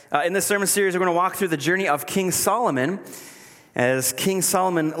In this sermon series, we're going to walk through the journey of King Solomon as King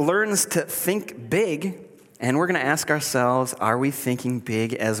Solomon learns to think big, and we're going to ask ourselves, are we thinking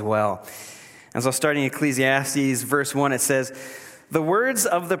big as well? And so starting Ecclesiastes verse 1, it says, "The words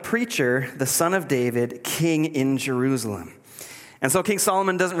of the preacher, the son of David, king in Jerusalem." And so King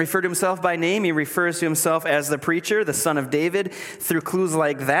Solomon doesn't refer to himself by name. He refers to himself as the preacher, the son of David. Through clues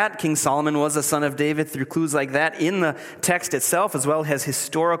like that, King Solomon was the son of David. Through clues like that in the text itself, as well as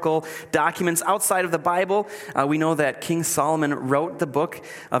historical documents outside of the Bible, we know that King Solomon wrote the book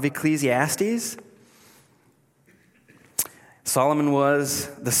of Ecclesiastes. Solomon was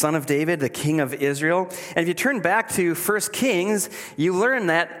the son of David, the king of Israel. And if you turn back to 1 Kings, you learn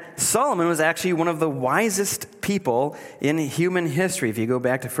that Solomon was actually one of the wisest people in human history. If you go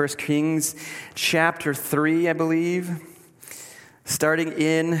back to 1 Kings chapter 3, I believe, starting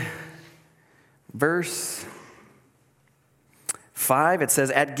in verse 5, it says,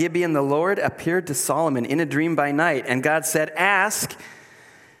 "At Gibeon the Lord appeared to Solomon in a dream by night, and God said, 'Ask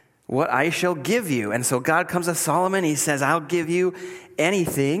what I shall give you.'" And so God comes to Solomon, he says, "I'll give you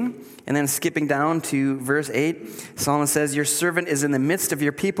anything." And then skipping down to verse 8, Solomon says, "Your servant is in the midst of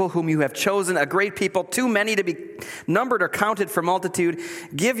your people, whom you have chosen, a great people, too many to be numbered or counted for multitude.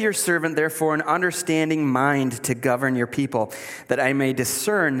 Give your servant, therefore, an understanding mind to govern your people, that I may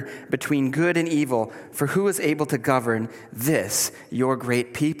discern between good and evil. For who is able to govern this, your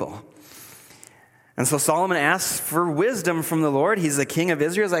great people?" And so Solomon asks for wisdom from the Lord. He's the king of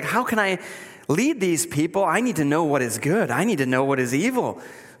Israel. He's like, how can I lead these people? I need to know what is good. I need to know what is evil.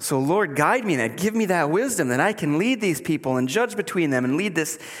 So Lord, guide me in that. Give me that wisdom that I can lead these people and judge between them and lead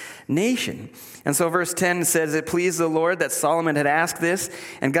this nation. And so verse 10 says, "It pleased the Lord that Solomon had asked this.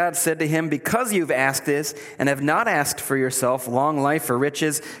 And God said to him, 'Because you've asked this and have not asked for yourself long life or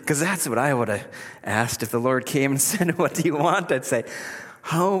riches,'" because that's what I would have asked if the Lord came and said, "What do you want?" I'd say,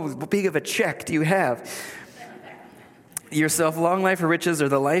 "How big of a check do you have? Yourself long life or riches or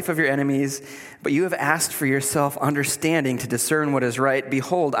the life of your enemies, but you have asked for yourself understanding to discern what is right.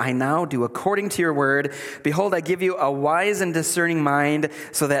 Behold, I now do according to your word. Behold, I give you a wise and discerning mind,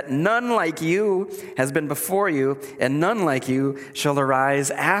 so that none like you has been before you, and none like you shall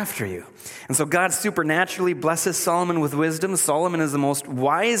arise after you." And so God supernaturally blesses Solomon with wisdom. Solomon is the most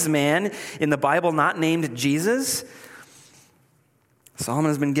wise man in the Bible, not named Jesus.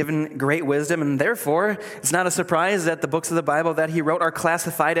 Solomon has been given great wisdom, and therefore, it's not a surprise that the books of the Bible that he wrote are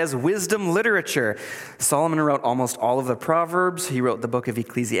classified as wisdom literature. Solomon wrote almost all of the Proverbs, he wrote the book of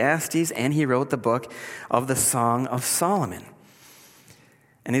Ecclesiastes, and he wrote the book of the Song of Solomon.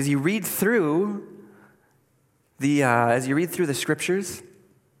 And as you read through the scriptures,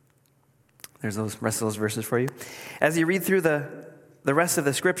 there's those rest of those verses for you. As you read through the rest of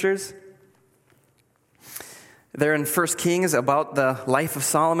the scriptures, there in 1 Kings about the life of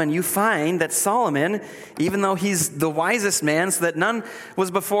Solomon, you find that Solomon, even though he's the wisest man, so that none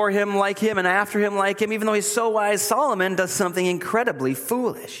was before him like him and after him like him, even though he's so wise, Solomon does something incredibly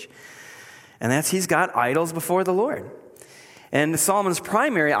foolish. And that's he's got idols before the Lord. And Solomon's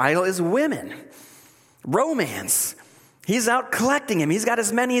primary idol is women. Romance. He's out collecting them. He's got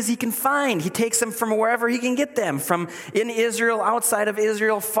as many as he can find. He takes them from wherever he can get them, from in Israel, outside of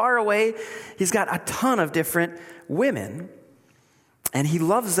Israel, far away. He's got a ton of different women, and he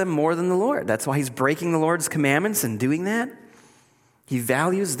loves them more than the Lord. That's why he's breaking the Lord's commandments and doing that. He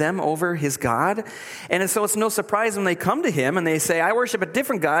values them over his God. And so it's no surprise when they come to him and they say, "I worship a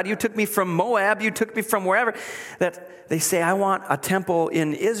different God. You took me from Moab. You took me from wherever." That they say, "I want a temple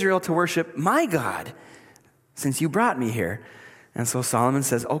in Israel to worship my God, since you brought me here." And so Solomon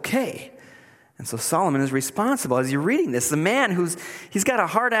says, "Okay." And so Solomon is responsible. As you're reading this, the man he's got a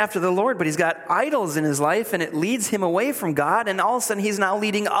heart after the Lord, but he's got idols in his life, and it leads him away from God, and all of a sudden he's now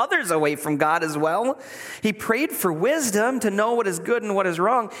leading others away from God as well. He prayed for wisdom to know what is good and what is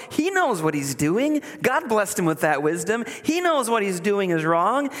wrong. He knows what he's doing. God blessed him with that wisdom. He knows what he's doing is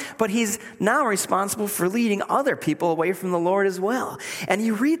wrong, but he's now responsible for leading other people away from the Lord as well. And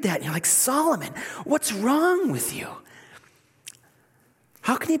you read that, and you're like, Solomon, what's wrong with you?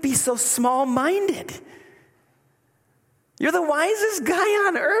 How can you be so small-minded? You're the wisest guy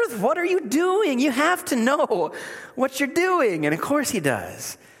on earth. What are you doing? You have to know what you're doing. And of course he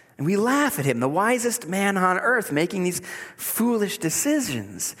does. And we laugh at him, the wisest man on earth, making these foolish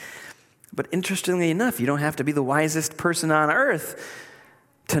decisions. But interestingly enough, you don't have to be the wisest person on earth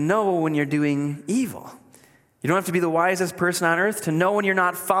to know when you're doing evil. You don't have to be the wisest person on earth to know when you're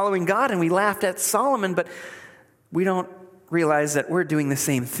not following God. And we laughed at Solomon, but we don't realize that we're doing the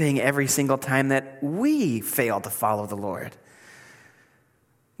same thing every single time that we fail to follow the Lord.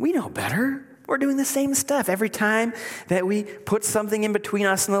 We know better. We're doing the same stuff. Every time that we put something in between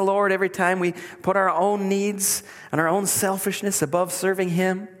us and the Lord, every time we put our own needs and our own selfishness above serving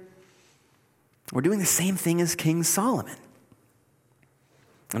Him, we're doing the same thing as King Solomon.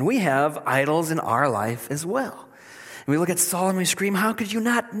 And we have idols in our life as well. And we look at Solomon and we scream, how could you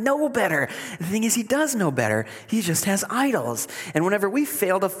not know better? The thing is, he does know better. He just has idols. And whenever we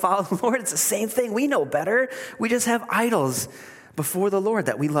fail to follow the Lord, it's the same thing. We know better. We just have idols before the Lord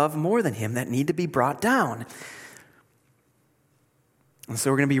that we love more than Him that need to be brought down. And so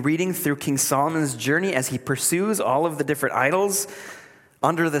we're going to be reading through King Solomon's journey as he pursues all of the different idols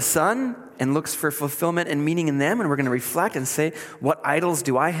under the sun and looks for fulfillment and meaning in them. And we're going to reflect and say, what idols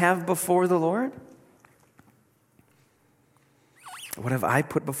do I have before the Lord? What have I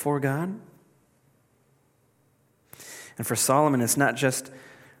put before God? And for Solomon, it's not just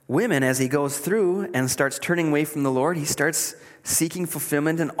women. As he goes through and starts turning away from the Lord, he starts seeking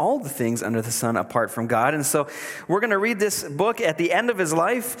fulfillment in all the things under the sun apart from God. And so we're going to read this book at the end of his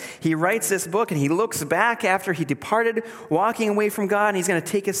life. He writes this book and he looks back after he departed, walking away from God, and he's going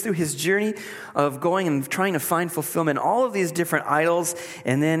to take us through his journey of going and trying to find fulfillment in all of these different idols,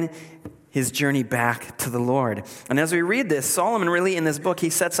 and then his journey back to the Lord. And as we read this, Solomon really in this book, he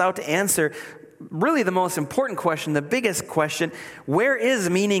sets out to answer really the most important question, the biggest question: where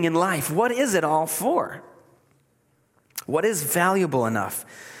is meaning in life? What is it all for? What is valuable enough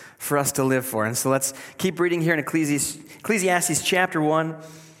for us to live for? And so let's keep reading here in Ecclesiastes chapter 1.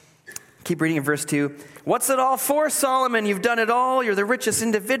 Keep reading in verse 2. What's it all for, Solomon? You've done it all. You're the richest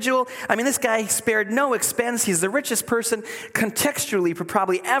individual. I mean, this guy spared no expense. He's the richest person contextually to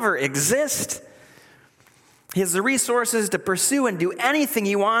probably ever exist. He has the resources to pursue and do anything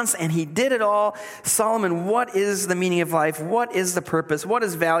he wants, and he did it all. Solomon, what is the meaning of life? What is the purpose? What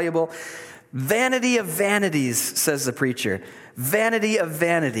is valuable? Vanity of vanities, says the preacher. Vanity of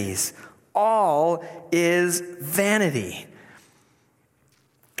vanities. All is vanity.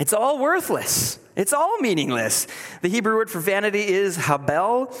 It's all worthless. It's all meaningless. The Hebrew word for vanity is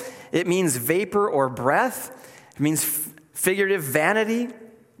habel. It means vapor or breath. It means figurative vanity.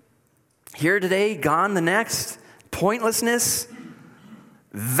 Here today, gone the next. Pointlessness,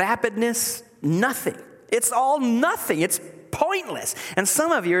 vapidness, nothing. It's all nothing. It's pointless. And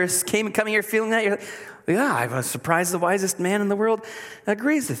some of you are coming here feeling that. You're like, yeah, I was surprised the wisest man in the world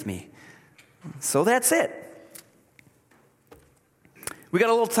agrees with me. So that's it. We got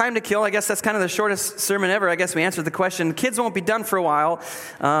a little time to kill. I guess that's kind of the shortest sermon ever. I guess we answered the question. Kids won't be done for a while.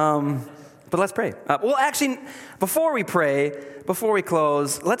 But let's pray. Well, actually, before we pray, before we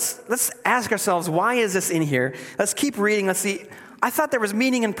close, let's ask ourselves, why is this in here? Let's keep reading. Let's see. I thought there was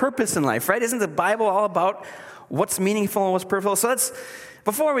meaning and purpose in life, right? Isn't the Bible all about what's meaningful and what's purposeful? So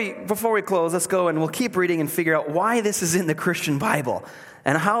before we close, let's go and we'll keep reading and figure out why this is in the Christian Bible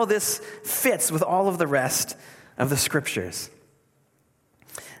and how this fits with all of the rest of the Scriptures.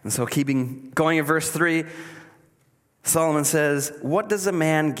 And so keeping going in verse 3, Solomon says, what does a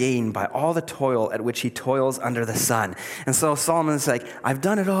man gain by all the toil at which he toils under the sun? And so Solomon's like, I've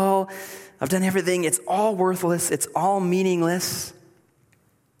done it all. I've done everything. It's all worthless. It's all meaningless.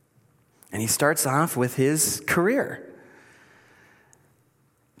 And he starts off with his career.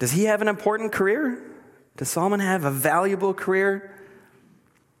 Does he have an important career? Does Solomon have a valuable career?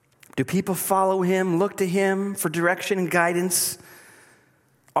 Do people follow him, look to him for direction and guidance,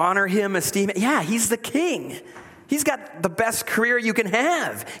 honor him, esteem him? Yeah, he's the king. He's got the best career you can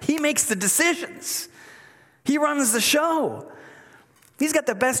have. He makes the decisions. He runs the show. He's got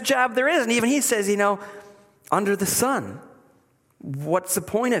the best job there is. And even he says, under the sun, what's the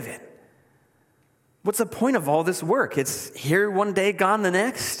point of it? What's the point of all this work? It's here one day, gone the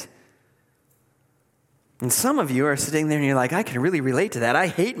next. And some of you are sitting there and you're like, I can really relate to that. I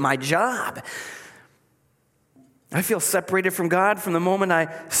hate my job. I feel separated from God from the moment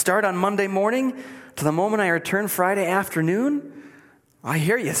I start on Monday morning to the moment I return Friday afternoon. I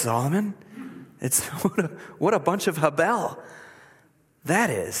hear you, Solomon. It's what a bunch of habel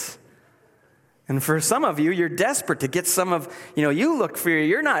that is. And for some of you, you're desperate to get some of,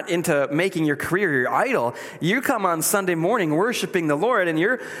 you're not into making your career your idol. You come on Sunday morning worshiping the Lord, and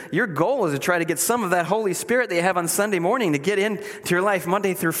your goal is to try to get some of that Holy Spirit that you have on Sunday morning to get into your life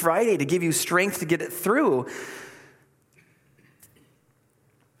Monday through Friday, to give you strength to get it through.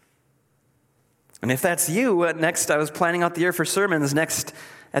 And if that's you, I was planning out the year for sermons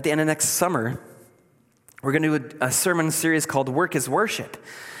at the end of next summer. We're going to do a sermon series called Work is Worship.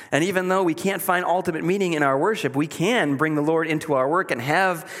 And even though we can't find ultimate meaning in our worship, we can bring the Lord into our work and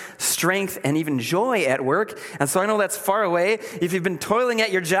have strength and even joy at work. And so I know that's far away. If you've been toiling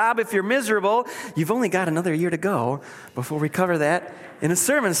at your job, if you're miserable, you've only got another year to go before we cover that in a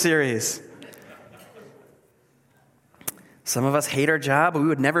sermon series. Some of us hate our job. We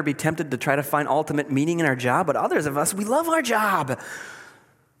would never be tempted to try to find ultimate meaning in our job. But others of us, we love our job.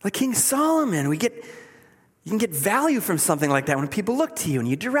 Like King Solomon, you can get value from something like that when people look to you and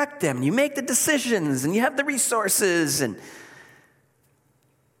you direct them and you make the decisions and you have the resources. And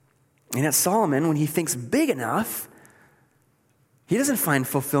at Solomon, when he thinks big enough, he doesn't find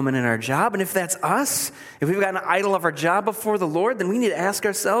fulfillment in our job. And if that's us, if we've got an idol of our job before the Lord, then we need to ask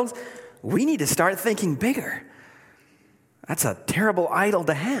ourselves, we need to start thinking bigger. That's a terrible idol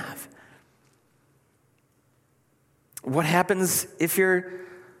to have. What happens if your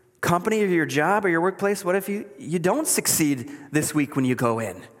company or your job or your workplace, what if you don't succeed this week when you go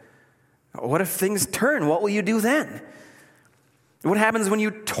in? What if things turn? What will you do then? What happens when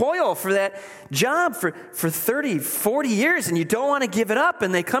you toil for that job for 30, 40 years and you don't want to give it up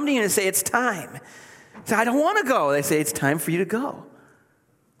and they come to you and say, it's time. So I don't want to go. They say, it's time for you to go.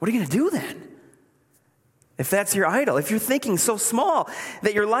 What are you going to do then? If that's your idol, if you're thinking so small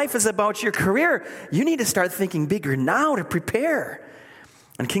that your life is about your career, you need to start thinking bigger now to prepare.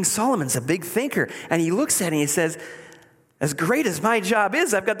 And King Solomon's a big thinker, and he looks at it and he says, as great as my job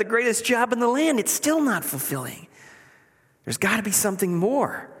is, I've got the greatest job in the land, it's still not fulfilling. There's got to be something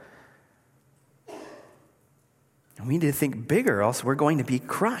more. And we need to think bigger, or else we're going to be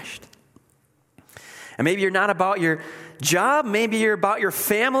crushed. And maybe you're not about your job, maybe you're about your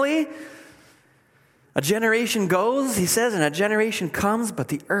family. A generation goes, he says, and a generation comes, but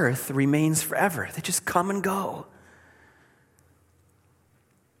the earth remains forever. They just come and go.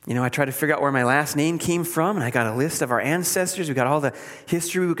 You know, I tried to figure out where my last name came from, and I got a list of our ancestors. We got all the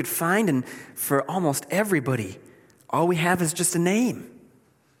history we could find, and for almost everybody, all we have is just a name.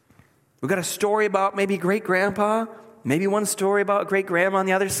 We got a story about maybe great-grandpa, maybe one story about great-grandma on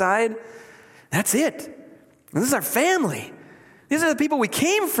the other side. That's it. And this is our family. These are the people we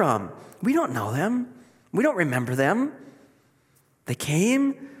came from. We don't know them. We don't remember them. They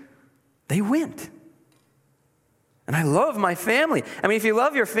came, they went. And I love my family. I mean, if you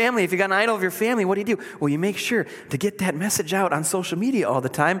love your family, if you got an idol of your family, what do? Well, you make sure to get that message out on social media all the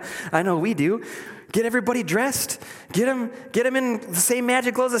time. I know we do. Get everybody dressed. Get them in the same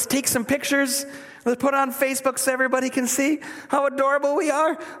magic clothes. Let's take some pictures. Let's put on Facebook so everybody can see how adorable we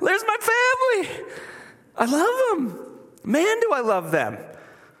are. There's my family. I love them. Man, do I love them.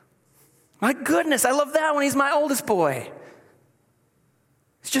 My goodness, I love that one. He's my oldest boy.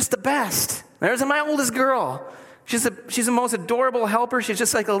 He's just the best. There's my oldest girl. She's the most adorable helper. She's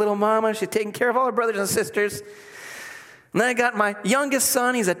just like a little mama. She's taking care of all her brothers and sisters. And then I got my youngest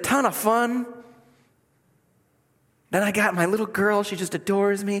son. He's a ton of fun. Then I got my little girl. She just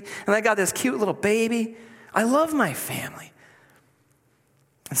adores me. And I got this cute little baby. I love my family.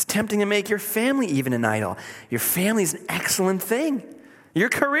 It's tempting to make your family even an idol. Your family is an excellent thing. Your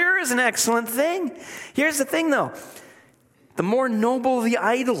career is an excellent thing. Here's the thing, though. The more noble the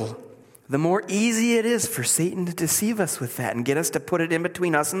idol, the more easy it is for Satan to deceive us with that and get us to put it in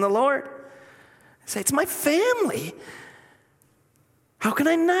between us and the Lord. Say, it's my family. How can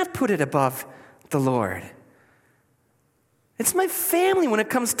I not put it above the Lord? It's my family when it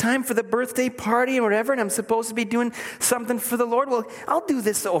comes time for the birthday party or whatever, and I'm supposed to be doing something for the Lord. Well, I'll do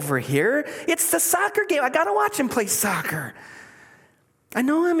this over here. It's the soccer game. I got to watch him play soccer. I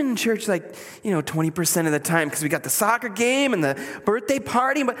know I'm in church 20% of the time because we got the soccer game and the birthday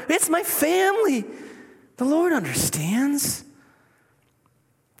party, but it's my family. The Lord understands.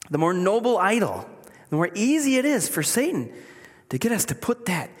 The more noble idol, the more easy it is for Satan to get us to put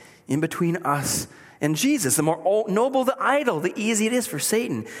that in between us and Jesus. The more noble the idol, the easier it is for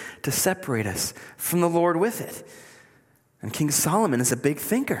Satan to separate us from the Lord with it. And King Solomon is a big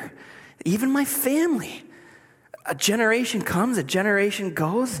thinker. Even my family. A generation comes, a generation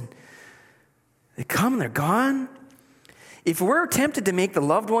goes, and they come and they're gone. If we're tempted to make the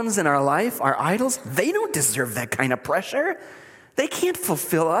loved ones in our life our idols, they don't deserve that kind of pressure. They can't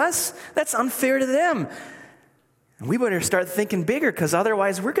fulfill us. That's unfair to them. And we better start thinking bigger because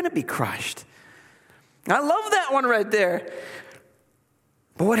otherwise we're going to be crushed. I love that one right there.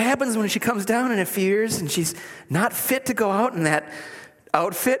 But what happens when she comes down in a few years and she's not fit to go out in that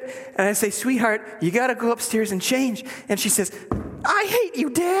outfit? And I say, sweetheart, you got to go upstairs and change. And she says, I hate you,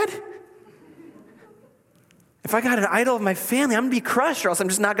 Dad. If I got an idol of my family, I'm going to be crushed, or else I'm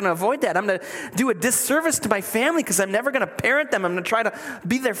just not going to avoid that. I'm going to do a disservice to my family because I'm never going to parent them. I'm going to try to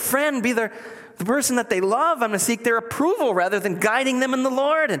be their friend, be the person that they love. I'm going to seek their approval rather than guiding them in the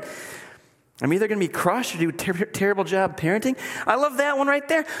Lord. And I'm either going to be crushed or do a terrible job parenting. I love that one right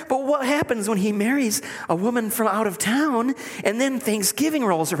there. But what happens when he marries a woman from out of town and then Thanksgiving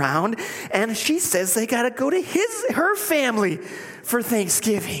rolls around and she says they got to go to her family for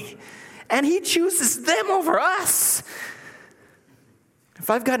Thanksgiving? And he chooses them over us. If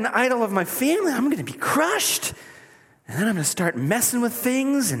I've got an idol of my family, I'm going to be crushed. And then I'm going to start messing with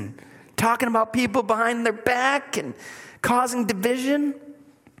things and talking about people behind their back and causing division.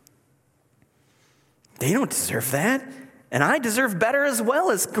 They don't deserve that. And I deserve better as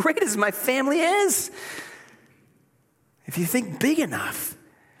well, as great as my family is. If you think big enough,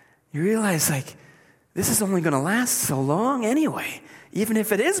 you realize, this is only going to last so long anyway, even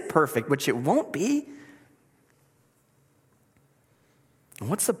if it is perfect, which it won't be. And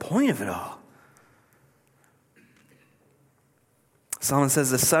what's the point of it all? Solomon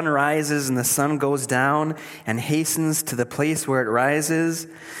says, the sun rises and the sun goes down and hastens to the place where it rises.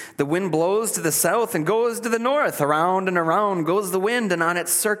 The wind blows to the south and goes to the north. Around and around goes the wind, and on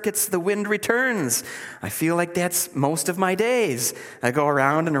its circuits the wind returns. I feel like that's most of my days. I go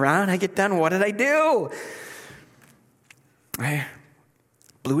around and around, I get done. What did I do? I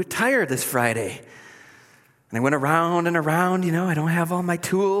blew a tire this Friday. And I went around and around, I don't have all my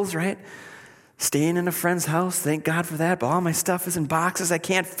tools, right? Staying in a friend's house, thank God for that, but all my stuff is in boxes. I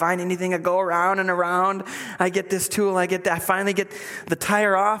can't find anything. I go around and around. I get this tool, I finally get the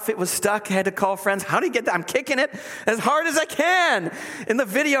tire off. It was stuck. I had to call friends. How do you get that? I'm kicking it as hard as I can. In the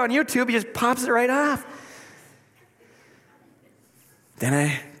video on YouTube, he just pops it right off. Then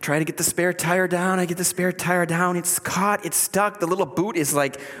I try to get the spare tire down. I get the spare tire down. It's caught. It's stuck. The little boot is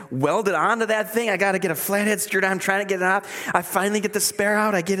welded onto that thing. I got to get a flathead screw down. I'm trying to get it off. I finally get the spare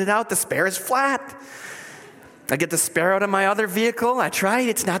out. I get it out. The spare is flat. I get the spare out of my other vehicle. I tried.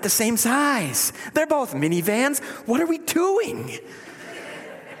 It's not the same size. They're both minivans. What are we doing?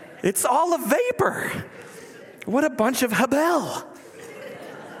 It's all a vapor. What a bunch of habel.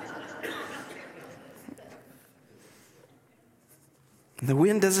 The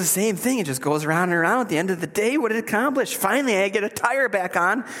wind does the same thing. It just goes around and around. At the end of the day, what did it accomplish? Finally, I get a tire back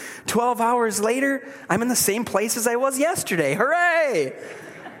on. 12 hours later, I'm in the same place as I was yesterday. Hooray!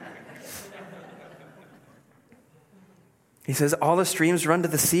 He says, all the streams run to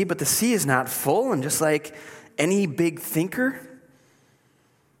the sea, but the sea is not full. And just like any big thinker,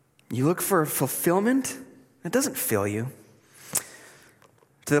 you look for fulfillment. It doesn't fill you.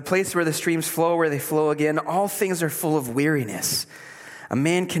 To the place where the streams flow, where they flow again, all things are full of weariness. A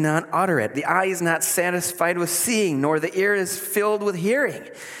man cannot utter it. The eye is not satisfied with seeing, nor the ear is filled with hearing.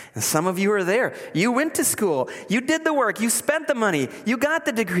 And some of you are there. You went to school. You did the work. You spent the money. You got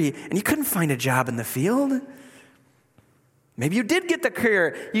the degree. And you couldn't find a job in the field. Maybe you did get the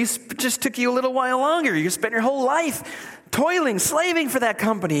career. Just took you a little while longer. You spent your whole life toiling, slaving for that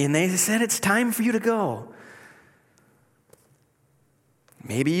company. And they said, it's time for you to go.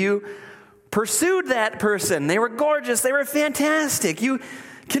 Maybe you pursued that person. They were gorgeous. They were fantastic. You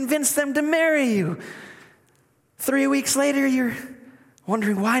convinced them to marry you. 3 weeks later, you're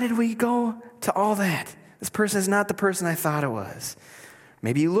wondering, why did we go to all that? This person is not the person I thought it was.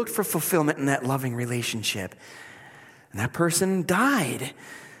 Maybe you looked for fulfillment in that loving relationship, and that person died,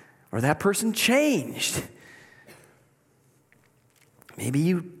 or that person changed. Maybe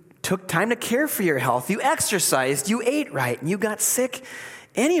you took time to care for your health. You exercised. You ate right, and you got sick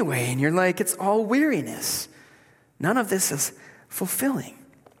anyway, and you're like, it's all weariness. None of this is fulfilling.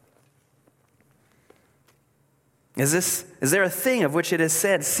 Is there a thing of which it is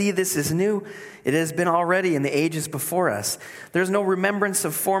said, see, this is new? It has been already in the ages before us. There's no remembrance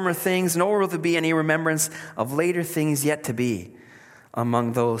of former things, nor will there be any remembrance of later things yet to be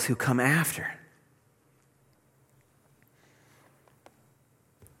among those who come after.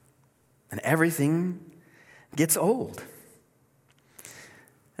 And everything gets old.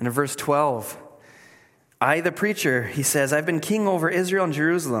 And in verse 12, I, the preacher, he says, I've been king over Israel and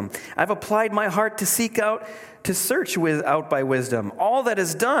Jerusalem. I've applied my heart to seek out, to search out by wisdom all that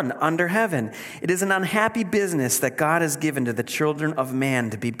is done under heaven. It is an unhappy business that God has given to the children of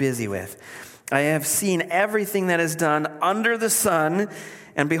man to be busy with. I have seen everything that is done under the sun,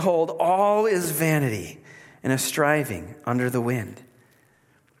 and behold, all is vanity and a striving under the wind.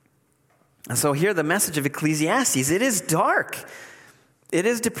 And so here the message of Ecclesiastes, it is dark. It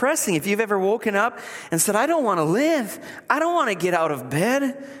is depressing. If you've ever woken up and said, I don't want to live. I don't want to get out of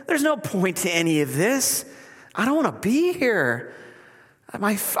bed. There's no point to any of this. I don't want to be here.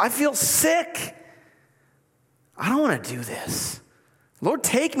 I feel sick. I don't want to do this. Lord,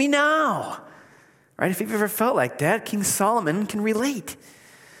 take me now. Right? If you've ever felt like that, King Solomon can relate.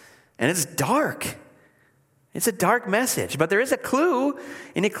 And it's dark. It's a dark message. But there is a clue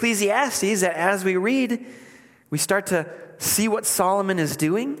in Ecclesiastes that as we read, we start to see what Solomon is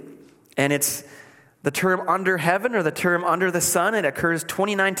doing, and it's the term under heaven or the term under the sun. It occurs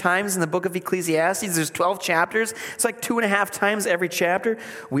 29 times in the book of Ecclesiastes. There's 12 chapters. It's like 2.5 times every chapter.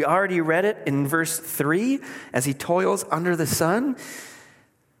 We already read it in verse 3 as he toils under the sun.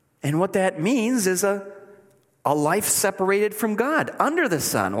 And what that means is a life separated from God, under the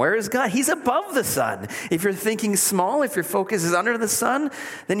sun. Where is God? He's above the sun. If you're thinking small, if your focus is under the sun,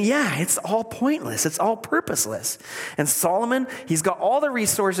 then yeah, it's all pointless. It's all purposeless. And Solomon, he's got all the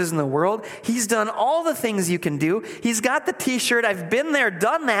resources in the world. He's done all the things you can do. He's got the t-shirt, I've been there,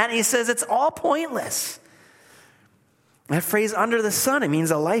 done that. And he says it's all pointless. That phrase, under the sun, it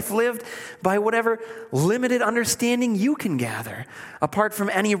means a life lived by whatever limited understanding you can gather, apart from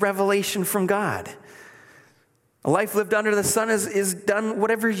any revelation from God. A life lived under the sun is done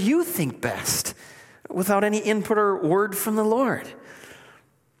whatever you think best, without any input or word from the Lord.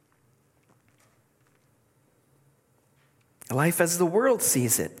 A life as the world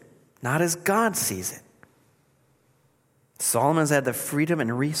sees it, not as God sees it. Solomon's had the freedom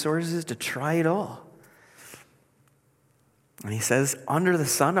and resources to try it all. And he says, under the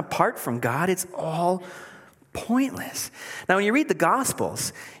sun, apart from God, it's all pointless. Now, when you read the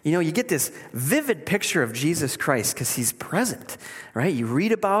Gospels, you get this vivid picture of Jesus Christ because he's present, right? You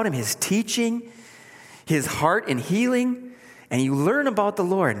read about him, his teaching, his heart in healing, and you learn about the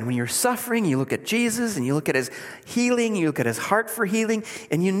Lord. And when you're suffering, you look at Jesus and you look at his healing, you look at his heart for healing,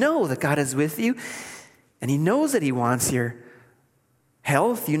 and you know that God is with you, and he knows that he wants your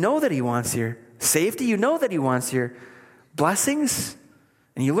health, you know that he wants your safety, you know that he wants your blessings,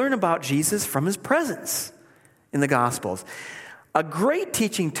 and you learn about Jesus from his presence in the Gospels. A great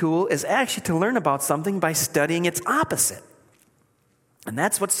teaching tool is actually to learn about something by studying its opposite. And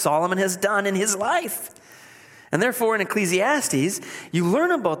that's what Solomon has done in his life. And therefore, in Ecclesiastes, you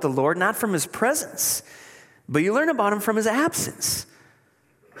learn about the Lord not from his presence, but you learn about him from his absence.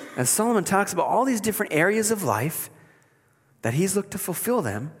 As Solomon talks about all these different areas of life, that he's looked to fulfill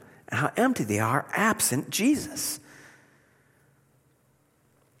them, and how empty they are absent Jesus.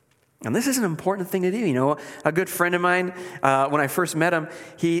 And this is an important thing to do. A good friend of mine, when I first met him,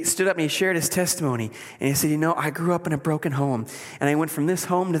 he stood up and he shared his testimony. And he said, I grew up in a broken home. And I went from this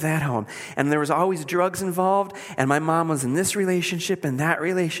home to that home. And there was always drugs involved. And my mom was in this relationship and that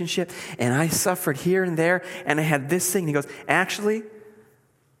relationship. And I suffered here and there. And I had this thing. And he goes, actually,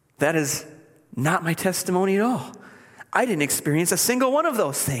 that is not my testimony at all. I didn't experience a single one of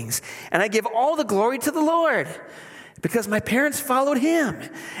those things. And I give all the glory to the Lord. Because my parents followed him,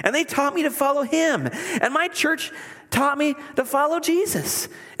 and they taught me to follow him, and my church taught me to follow Jesus.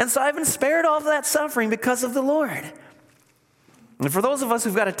 And so I've been spared all of that suffering because of the Lord. And for those of us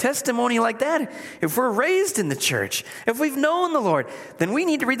who've got a testimony like that, if we're raised in the church, if we've known the Lord, then we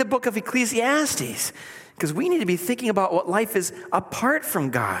need to read the book of Ecclesiastes, because we need to be thinking about what life is apart from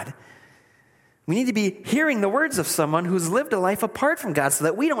God. We need to be hearing the words of someone who's lived a life apart from God so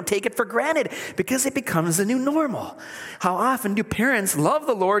that we don't take it for granted because it becomes the new normal. How often do parents love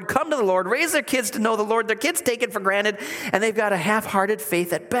the Lord, come to the Lord, raise their kids to know the Lord, their kids take it for granted, and they've got a half-hearted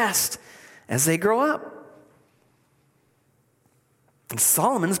faith at best as they grow up. And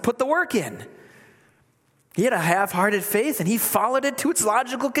Solomon's put the work in. He had a half-hearted faith and he followed it to its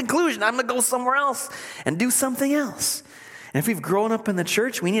logical conclusion. I'm going to go somewhere else and do something else. And if we've grown up in the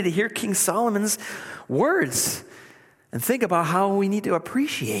church, we need to hear King Solomon's words and think about how we need to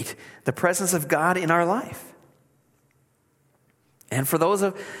appreciate the presence of God in our life. And for those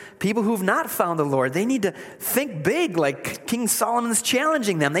of people who've not found the Lord, they need to think big like King Solomon's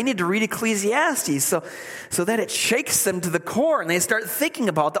challenging them. They need to read Ecclesiastes so that it shakes them to the core and they start thinking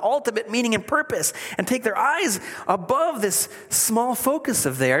about the ultimate meaning and purpose and take their eyes above this small focus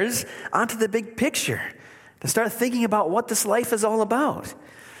of theirs onto the big picture. To start thinking about what this life is all about.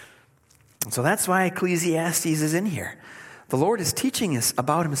 So that's why Ecclesiastes is in here. The Lord is teaching us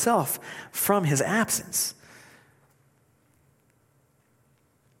about himself from his absence.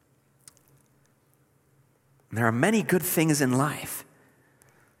 There are many good things in life,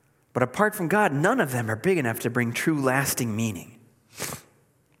 but apart from God, none of them are big enough to bring true lasting meaning.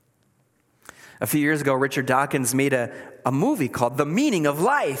 A few years ago, Richard Dawkins made a movie called The Meaning of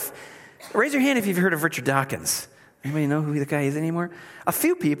Life. Raise your hand if you've heard of Richard Dawkins. Anybody know who the guy is anymore? A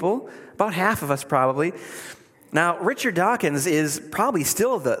few people, about half of us probably. Now, Richard Dawkins is probably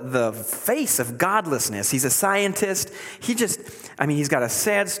still the face of godlessness. He's a scientist. He's got a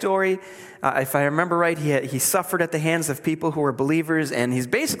sad story. If I remember right, he suffered at the hands of people who were believers, and he's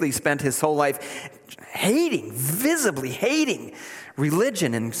basically spent his whole life visibly hating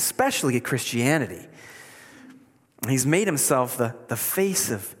religion, and especially Christianity. He's made himself the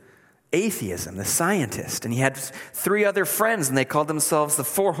face of atheism, the scientist. And he had 3 other friends, and they called themselves the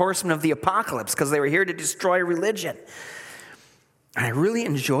 4 horsemen of the apocalypse because they were here to destroy religion. And I really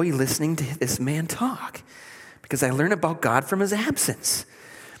enjoy listening to this man talk because I learn about God from his absence.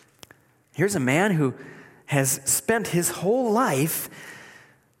 Here's a man who has spent his whole life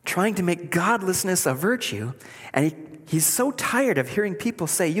trying to make godlessness a virtue, and he's so tired of hearing people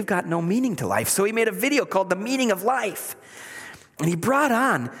say, you've got no meaning to life. So he made a video called The Meaning of Life. And he brought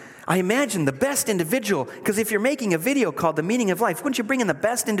on, I imagine, the best individual, because if you're making a video called The Meaning of Life, wouldn't you bring in the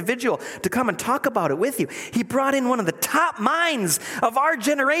best individual to come and talk about it with you? He brought in one of the top minds of our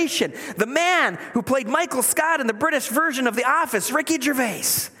generation, the man who played Michael Scott in the British version of The Office, Ricky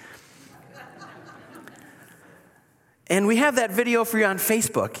Gervais. And we have that video for you on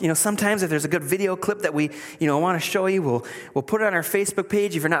Facebook. Sometimes if there's a good video clip that we, want to show you, we'll put it on our Facebook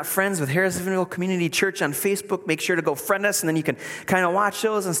page. If you're not friends with Harrisonville Community Church on Facebook, make sure to go friend us, and then you can kind of watch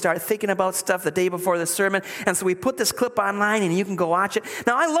those and start thinking about stuff the day before the sermon. And so we put this clip online, and you can go watch it.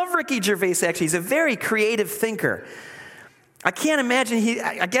 Now, I love Ricky Gervais, actually. He's a very creative thinker. I can't imagine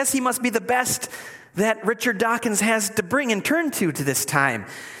I guess he must be the best that Richard Dawkins has to bring and turn to this time.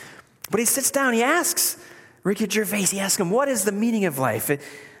 But he sits down, he asks Ricky Gervais, he asks him, what is the meaning of life?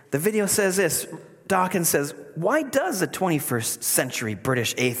 The video says this. Dawkins says, why does a 21st century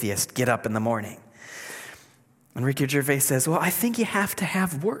British atheist get up in the morning? And Ricky Gervais says, well, I think you have to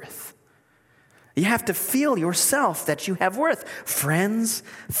have worth. You have to feel yourself that you have worth. Friends,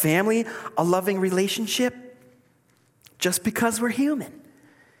 family, a loving relationship, just because we're human.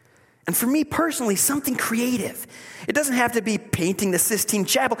 And for me personally, something creative. It doesn't have to be painting the Sistine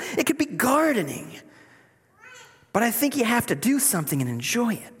Chapel. It could be gardening. But I think you have to do something and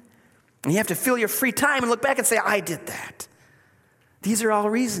enjoy it. And you have to fill your free time and look back and say, I did that. These are all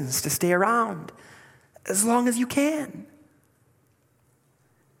reasons to stay around as long as you can.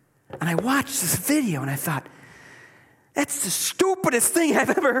 And I watched this video and I thought, that's the stupidest thing I've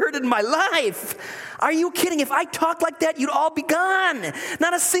ever heard in my life. Are you kidding? If I talked like that, you'd all be gone.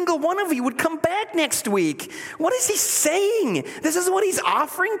 Not a single one of you would come back next week. What is he saying? This is what he's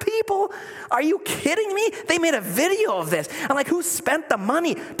offering people? Are you kidding me? They made a video of this. I'm like, who spent the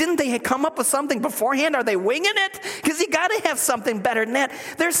money? Didn't they come up with something beforehand? Are they winging it? Because you got to have something better than that.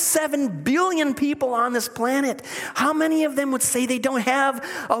 There's 7 billion people on this planet. How many of them would say they don't have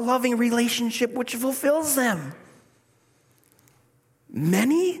a loving relationship which fulfills them?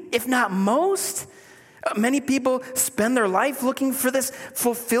 Many, if not most. Many people spend their life looking for this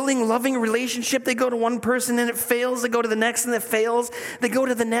fulfilling, loving relationship. They go to one person and it fails. They go to the next and it fails. They go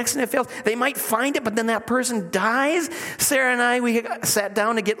to the next and it fails. They might find it, but then that person dies. Sarah and I, we sat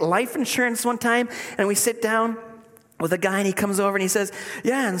down to get life insurance one time, and we sit down with a guy, and he comes over and he says,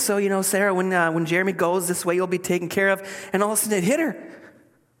 yeah, and so, Sarah, when Jeremy goes, this way you'll be taken care of. And all of a sudden it hit her.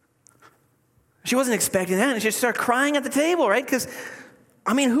 She wasn't expecting that, and she started crying at the table, right? Because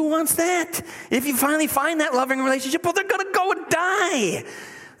who wants that? If you finally find that loving relationship, well, they're going to go and die.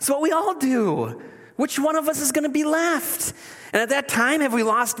 That's what we all do. Which one of us is going to be left? And at that time, have we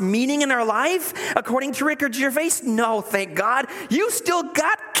lost meaning in our life? According to Ricky Gervais, no, thank God. You still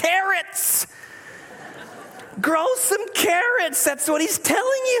got carrots. Grow some carrots. That's what he's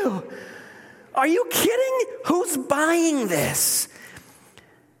telling you. Are you kidding? Who's buying this?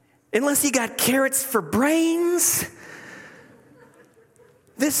 Unless you got carrots for brains.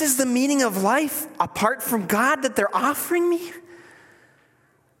 This is the meaning of life apart from God that they're offering me?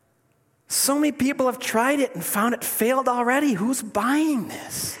 So many people have tried it and found it failed already. Who's buying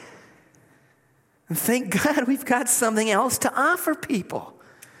this? And thank God we've got something else to offer people.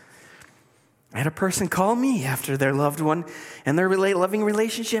 I had a person call me after their loved one and their loving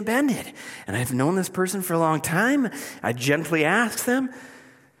relationship ended. And I've known this person for a long time. I gently asked them,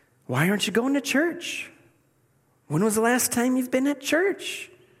 why aren't you going to church? When was the last time you've been at church?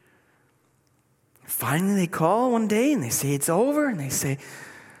 Finally, they call one day and they say it's over. And they say,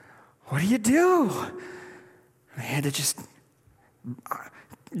 what do you do? And I had to just,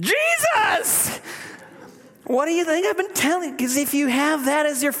 Jesus! What do you think I've been telling you? Because if you have that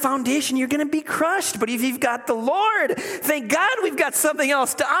as your foundation, you're going to be crushed. But if you've got the Lord, thank God we've got something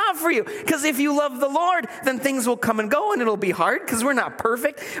else to offer you. Because if you love the Lord, then things will come and go, and it'll be hard because we're not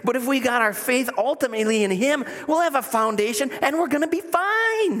perfect. But if we got our faith ultimately in Him, we'll have a foundation, and we're going to be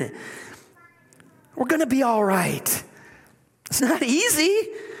fine. We're going to be all right. It's not easy.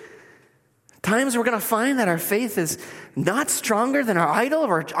 Times we're going to find that our faith is not stronger than our idol,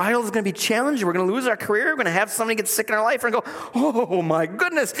 or our idol is going to be challenged. We're going to lose our career. We're going to have somebody get sick in our life and go, oh my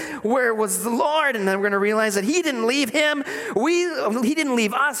goodness, where was the Lord? And then we're going to realize that He didn't leave Him. He didn't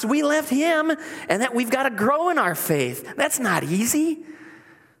leave us. We left Him, and that we've got to grow in our faith. That's not easy. I'm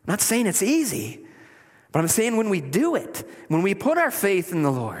not saying it's easy, but I'm saying when we do it, when we put our faith in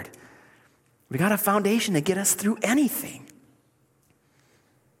the Lord, we got a foundation to get us through anything.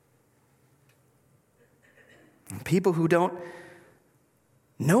 And people who don't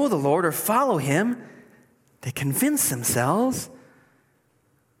know the Lord or follow Him, they convince themselves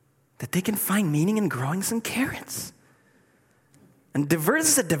that they can find meaning in growing some carrots. And this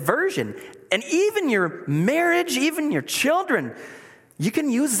is a diversion. And even your marriage, even your children, you can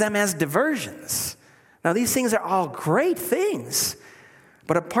use them as diversions. Now, these things are all great things.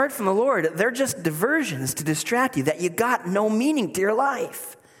 But apart from the Lord, they're just diversions to distract you, that you got no meaning to your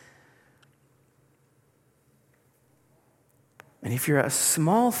life. And if you're a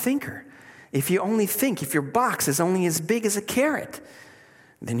small thinker, if you only think, if your box is only as big as a carrot,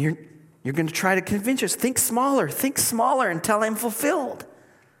 then you're going to try to convince yourself, think smaller until I'm fulfilled.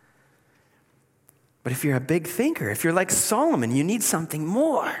 But if you're a big thinker, if you're like Solomon, you need something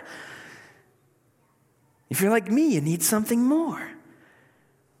more. If you're like me, you need something more.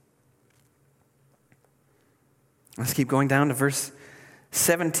 Let's keep going down to verse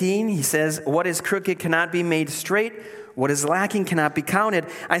 17. He says, what is crooked cannot be made straight. What is lacking cannot be counted.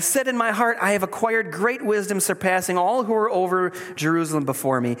 I said in my heart, I have acquired great wisdom, surpassing all who are over Jerusalem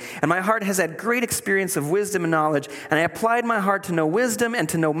before me. And my heart has had great experience of wisdom and knowledge. And I applied my heart to know wisdom and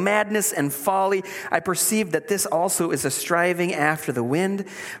to know madness and folly. I perceived that this also is a striving after the wind.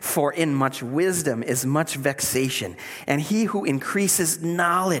 For in much wisdom is much vexation. And he who increases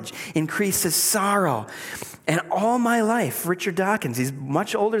knowledge increases sorrow. And all my life, Richard Dawkins, he's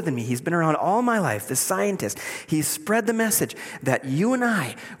much older than me. He's been around all my life, the scientist. He's spread the message that you and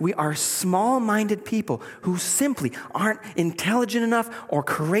I, we are small-minded people who simply aren't intelligent enough or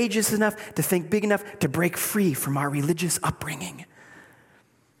courageous enough to think big enough to break free from our religious upbringing.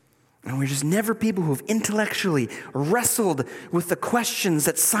 And we're just never people who have intellectually wrestled with the questions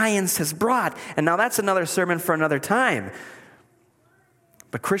that science has brought. And now that's another sermon for another time.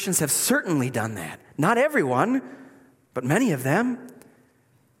 But Christians have certainly done that. Not everyone, but many of them.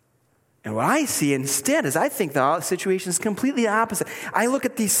 And what I see instead is I think the situation is completely opposite. I look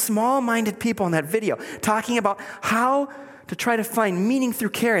at these small-minded people in that video talking about how to try to find meaning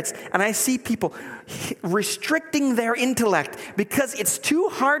through carrots, and I see people restricting their intellect because it's too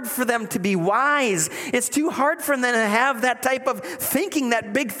hard for them to be wise. It's too hard for them to have that type of thinking,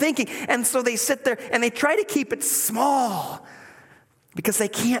 that big thinking. And so they sit there and they try to keep it small because they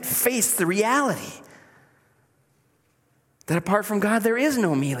can't face the reality that apart from God, there is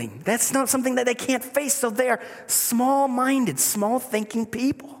no meaning. That's not something that they can't face. So they are small-minded, small-thinking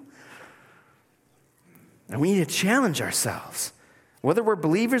people. And we need to challenge ourselves, whether we're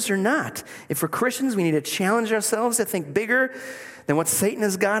believers or not. If we're Christians, we need to challenge ourselves to think bigger than what Satan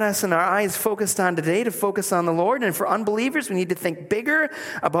has got us and our eyes focused on today, to focus on the Lord. And for unbelievers, we need to think bigger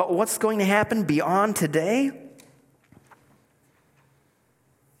about what's going to happen beyond today.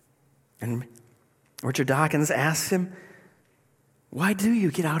 And Richard Dawkins asks him, why do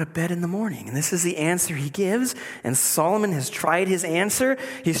you get out of bed in the morning? And this is the answer he gives. And Solomon has tried his answer.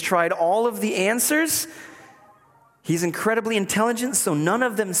 He's tried all of the answers. He's incredibly intelligent, so none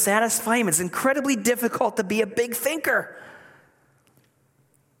of them satisfy him. It's incredibly difficult to be a big thinker,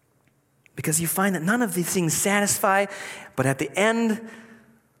 because you find that none of these things satisfy. But at the end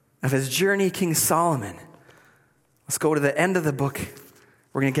of his journey, King Solomon, let's go to the end of the book.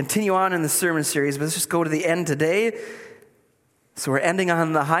 We're going to continue on in the sermon series, but let's just go to the end today. So we're ending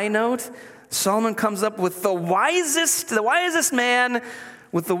on the high note. Solomon comes up with the wisest man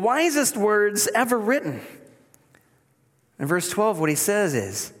with the wisest words ever written. In verse 12, what he says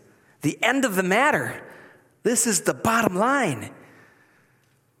is, the end of the matter, this is the bottom line.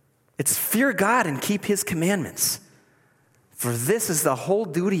 It's fear God and keep his commandments. For this is the whole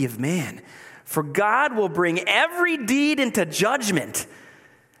duty of man. For God will bring every deed into judgment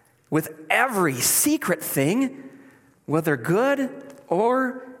with every secret thing, whether good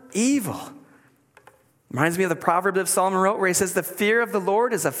or evil. Reminds me of the proverb that Solomon wrote where he says, the fear of the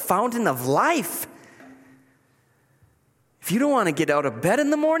Lord is a fountain of life. If you don't want to get out of bed in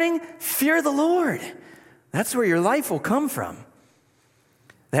the morning, fear the Lord. That's where your life will come from.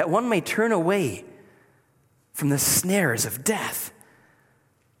 That one may turn away from the snares of death.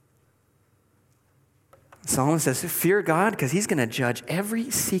 Solomon says, fear God, because he's going to judge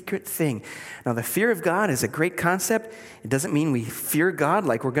every secret thing. Now, the fear of God is a great concept. It doesn't mean we fear God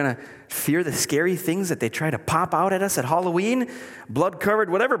like we're going to fear the scary things that they try to pop out at us at Halloween, blood-covered,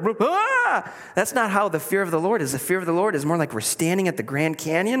 whatever. Ah! That's not how the fear of the Lord is. The fear of the Lord is more like we're standing at the Grand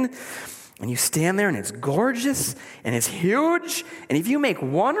Canyon, and you stand there, and it's gorgeous, and it's huge, and if you make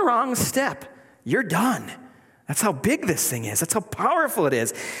one wrong step, you're done. That's how big this thing is. That's how powerful it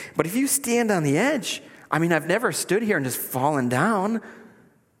is. But if you stand on the edge, I've never stood here and just fallen down.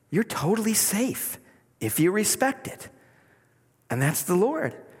 You're totally safe if you respect it. And that's the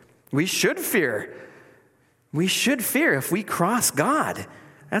Lord. We should fear. We should fear if we cross God.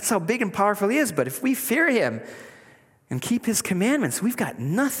 That's how big and powerful he is. But if we fear him and keep his commandments, we've got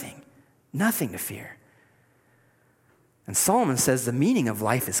nothing. Nothing to fear. And Solomon says the meaning of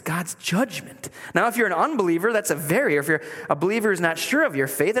life is God's judgment. Now, if you're an unbeliever, or if you're a believer who's not sure of your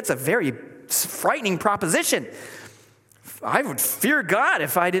faith, that's a very frightening proposition. I would fear God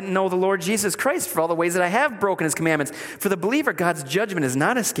if I didn't know the Lord Jesus Christ for all the ways that I have broken his commandments. For the believer, God's judgment is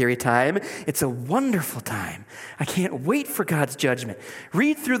not a scary time. It's a wonderful time. I can't wait for God's judgment.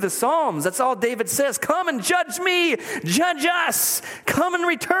 Read through the Psalms. That's all David says. Come and judge me. Judge us. Come and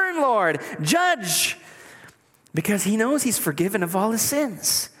return, Lord. Judge. Because he knows he's forgiven of all his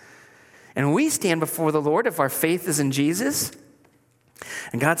sins. And we stand before the Lord if our faith is in Jesus.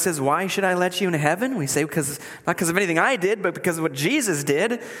 And God says, why should I let you into heaven? We say, not because of anything I did, but because of what Jesus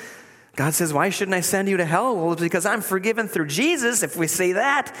did. God says, why shouldn't I send you to hell? Well, it's because I'm forgiven through Jesus. If we say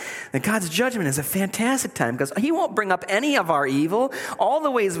that, then God's judgment is a fantastic time because he won't bring up any of our evil, all the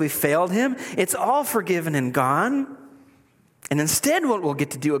ways we failed him. It's all forgiven and gone. And instead, what we'll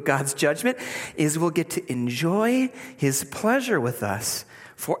get to do at God's judgment is we'll get to enjoy his pleasure with us.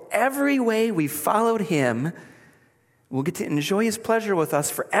 For every way we followed him, we'll get to enjoy his pleasure with us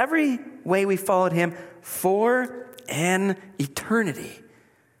for every way we followed him for an eternity.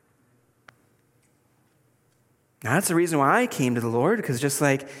 Now, that's the reason why I came to the Lord, because just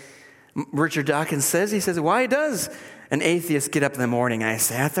like Richard Dawkins says, he says, why does an atheist get up in the morning? I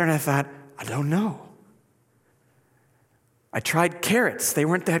sat there and I thought, I don't know. I tried carrots. They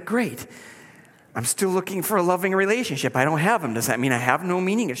weren't that great. I'm still looking for a loving relationship. I don't have them. Does that mean I have no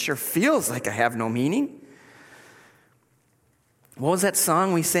meaning? It sure feels like I have no meaning. What was that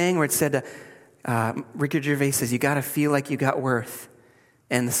song we sang where it said, Ricky Gervais says, you got to feel like you got worth.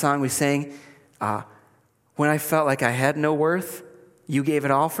 And the song we sang, when I felt like I had no worth, you gave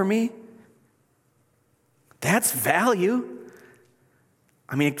it all for me. That's value.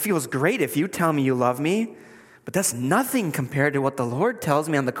 I mean, it feels great if you tell me you love me, but that's nothing compared to what the Lord tells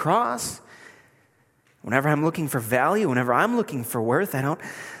me on the cross. Whenever I'm looking for value, whenever I'm looking for worth, I don't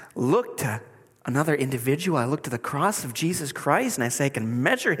look to another individual. I look to the cross of Jesus Christ and I say I can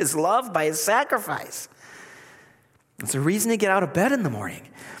measure his love by his sacrifice. It's a reason to get out of bed in the morning.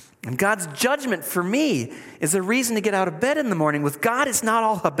 And God's judgment for me is a reason to get out of bed in the morning. With God, it's not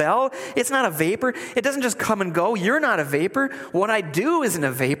all habel. It's not a vapor. It doesn't just come and go. You're not a vapor. What I do isn't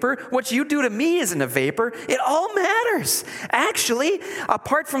a vapor. What you do to me isn't a vapor. It all matters. Actually,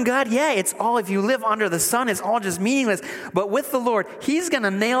 apart from God, it's all, if you live under the sun, it's all just meaningless. But with the Lord, he's going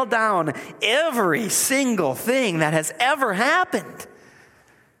to nail down every single thing that has ever happened.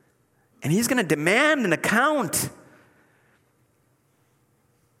 And he's going to demand an account.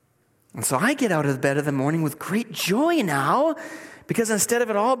 And so I get out of bed in the morning with great joy now, because instead of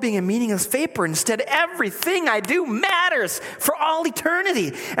it all being a meaningless vapor, instead everything I do matters for all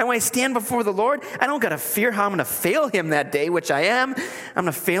eternity. And when I stand before the Lord, I don't got to fear how I'm going to fail him that day, which I am. I'm going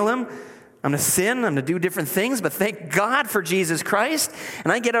to fail him. I'm going to sin. I'm going to do different things. But thank God for Jesus Christ.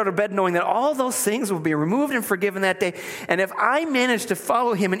 And I get out of bed knowing that all those things will be removed and forgiven that day. And if I manage to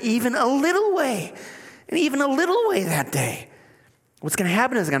follow him in even a little way that day, what's going to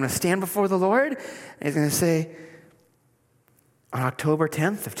happen is I'm going to stand before the Lord, and he's going to say, on October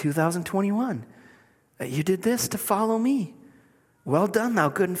 10th of 2021, you did this to follow me. Well done, thou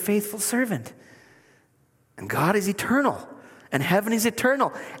good and faithful servant. And God is eternal, and heaven is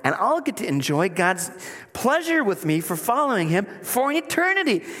eternal, and I'll get to enjoy God's pleasure with me for following him for an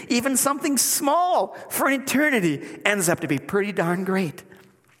eternity. Even something small for an eternity ends up to be pretty darn great.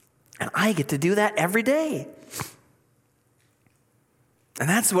 And I get to do that every day. And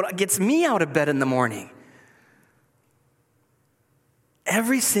that's what gets me out of bed in the morning.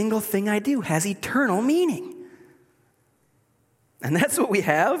 Every single thing I do has eternal meaning. And that's what we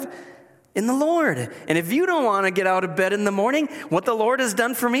have in the Lord. And if you don't want to get out of bed in the morning, what the Lord has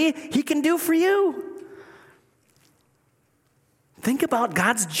done for me, he can do for you. Think about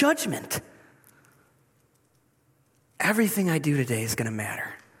God's judgment. Everything I do today is going to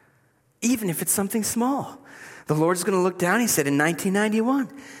matter, even if it's something small. The Lord's going to look down, he said, in 1991,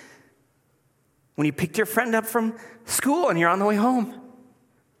 when you picked your friend up from school and you're on the way home.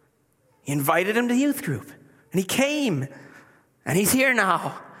 He invited him to youth group, and he came, and he's here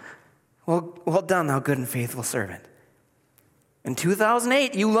now. Well done, thou good and faithful servant. In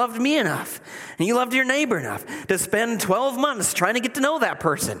 2008, you loved me enough, and you loved your neighbor enough to spend 12 months trying to get to know that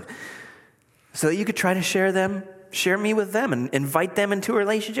person so that you could try to share me with them and invite them into a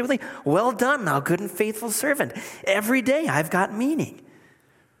relationship with me. Well done, thou good and faithful servant. Every day I've got meaning.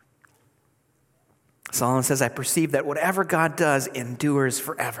 Solomon says, I perceive that whatever God does endures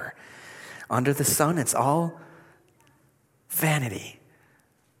forever. Under the sun, it's all vanity.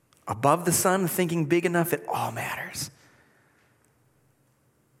 Above the sun, thinking big enough, it all matters.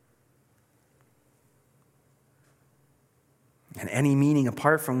 And any meaning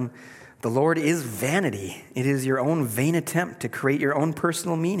apart from the Lord is vanity. It is your own vain attempt to create your own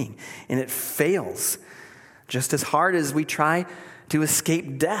personal meaning, and it fails. Just as hard as we try to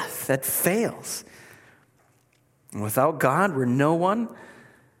escape death, that fails. And without God, we're no one.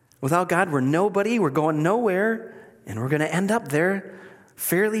 Without God, we're nobody. We're going nowhere, and we're going to end up there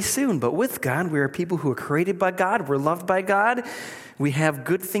fairly soon. But with God, we are people who are created by God. We're loved by God. We have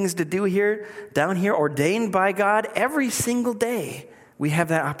good things to do here, down here, ordained by God every single day. We have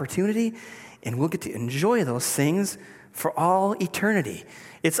that opportunity, and we'll get to enjoy those things for all eternity.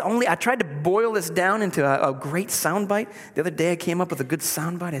 I tried to boil this down into a great soundbite. The other day I came up with a good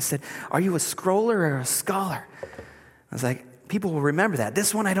soundbite. I said, are you a scroller or a scholar? I was like, people will remember that.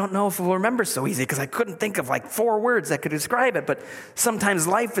 This one I don't know if we'll remember so easy because I couldn't think of like 4 words that could describe it, but sometimes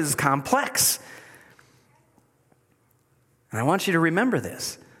life is complex. And I want you to remember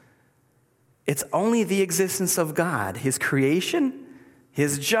this. It's only the existence of God, His creation,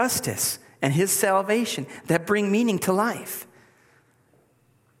 His justice, and His salvation that bring meaning to life.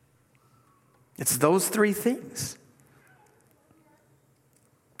 It's those 3 things.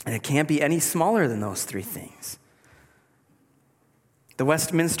 And it can't be any smaller than those 3 things. The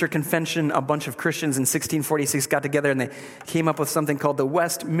Westminster Confession, a bunch of Christians in 1646 got together and they came up with something called the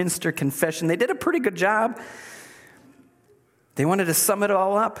Westminster Confession. They did a pretty good job. They wanted to sum it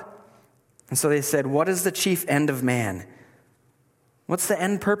all up. And so they said, what is the chief end of man? What's the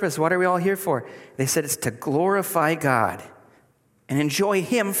end purpose? What are we all here for? They said it's to glorify God and enjoy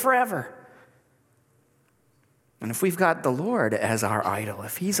Him forever. And if we've got the Lord as our idol,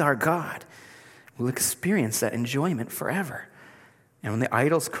 if He's our God, we'll experience that enjoyment forever. And when the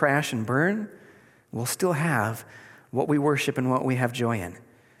idols crash and burn, we'll still have what we worship and what we have joy in. And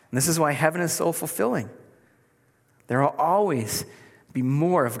this is why heaven is so fulfilling. There will always be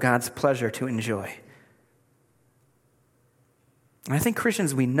more of God's pleasure to enjoy. And I think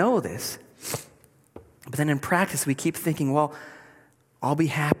Christians, we know this, but then in practice we keep thinking, well, I'll be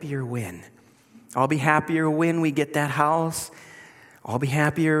happier when. I'll be happier when we get that house. I'll be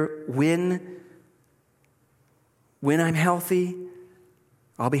happier when I'm healthy.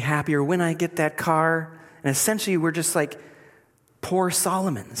 I'll be happier when I get that car. And essentially we're just like poor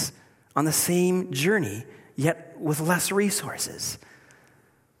Solomons on the same journey, yet with less resources.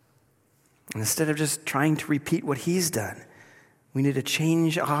 And instead of just trying to repeat what He's done, we need to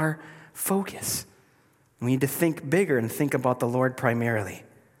change our focus. We need to think bigger and think about the Lord primarily.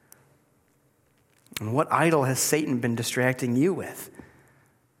 And what idol has Satan been distracting you with?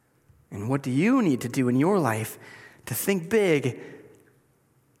 And what do you need to do in your life to think big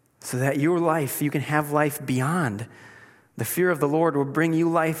so that you can have life beyond? The fear of the Lord will bring you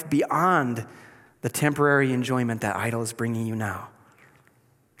life beyond the temporary enjoyment that idol is bringing you now.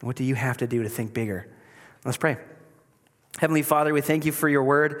 What do you have to do to think bigger? Let's pray. Heavenly Father, we thank You for Your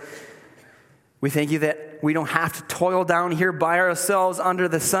word. We thank You that we don't have to toil down here by ourselves under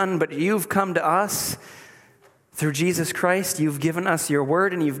the sun, but You've come to us through Jesus Christ. You've given us Your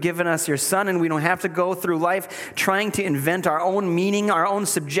word and You've given us Your Son, and we don't have to go through life trying to invent our own meaning, our own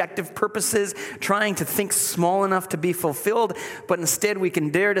subjective purposes, trying to think small enough to be fulfilled, but instead we can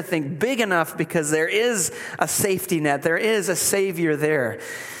dare to think big enough because there is a safety net, there is a Savior there.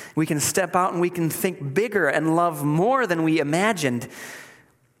 We can step out and we can think bigger and love more than we imagined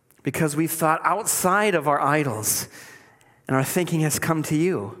because we've thought outside of our idols and our thinking has come to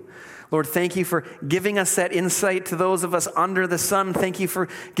You. Lord, thank You for giving us that insight to those of us under the sun. Thank You for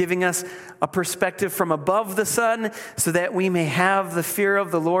giving us a perspective from above the sun so that we may have the fear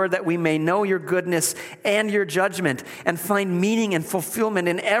of the Lord, that we may know Your goodness and Your judgment and find meaning and fulfillment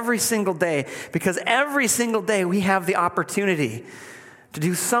in every single day, because every single day we have the opportunity to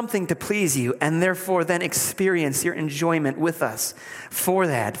do something to please You and therefore then experience Your enjoyment with us for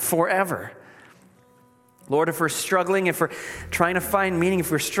that forever. Lord, if we're struggling, if we're trying to find meaning, if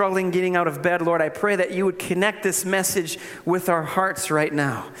we're struggling getting out of bed, Lord, I pray that You would connect this message with our hearts right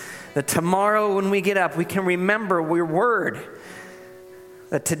now. That tomorrow when we get up, we can remember Your word.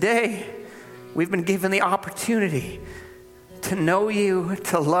 That today we've been given the opportunity to know You,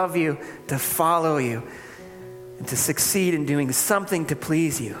 to love You, to follow You, and to succeed in doing something to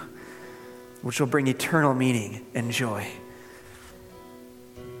please You, which will bring eternal meaning and joy.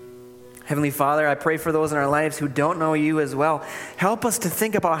 Heavenly Father, I pray for those in our lives who don't know You as well. Help us to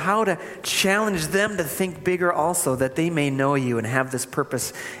think about how to challenge them to think bigger also, that they may know You and have this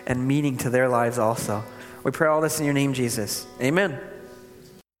purpose and meaning to their lives also. We pray all this in Your name, Jesus. Amen.